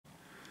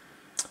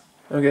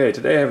Okay,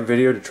 today I have a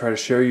video to try to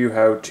show you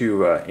how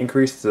to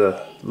increase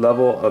the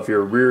level of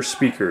your rear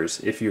speakers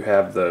if you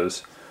have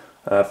those.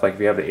 If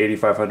you have the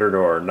 8500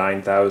 or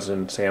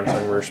 9000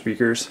 Samsung rear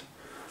speakers.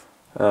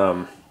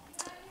 So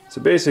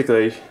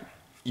basically,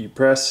 you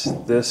press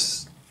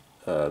this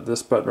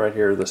this button right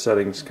here, the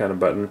settings kind of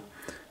button.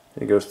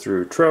 It goes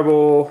through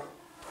treble,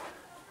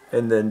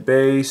 and then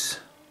bass,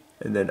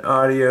 and then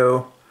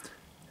audio,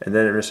 and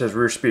then it just says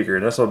rear speaker,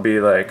 and this will be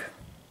like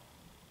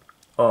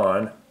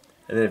on.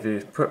 And then if you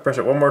press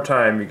it one more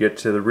time, you get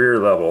to the rear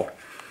level.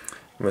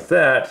 And with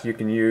that, you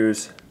can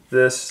use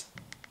this.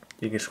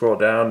 You can scroll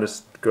down,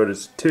 just go to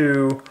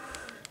 2,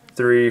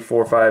 3,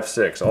 4, 5,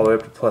 6, all the way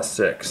up to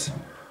 +6.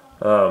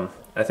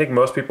 I think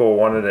most people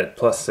wanted it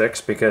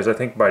 +6 because I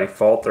think by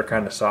default they're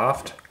kind of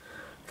soft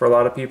for a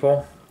lot of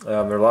people. There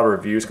are a lot of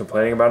reviews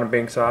complaining about them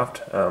being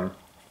soft,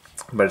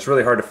 but it's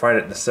really hard to find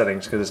it in the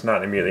settings because it's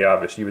not immediately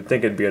obvious. You would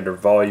think it'd be under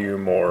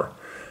volume or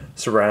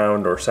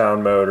surround or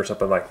sound mode or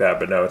something like that,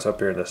 but no, it's up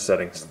here in the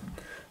settings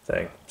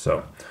thing.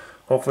 So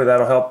hopefully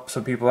that'll help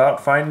some people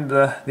out find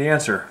the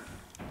answer.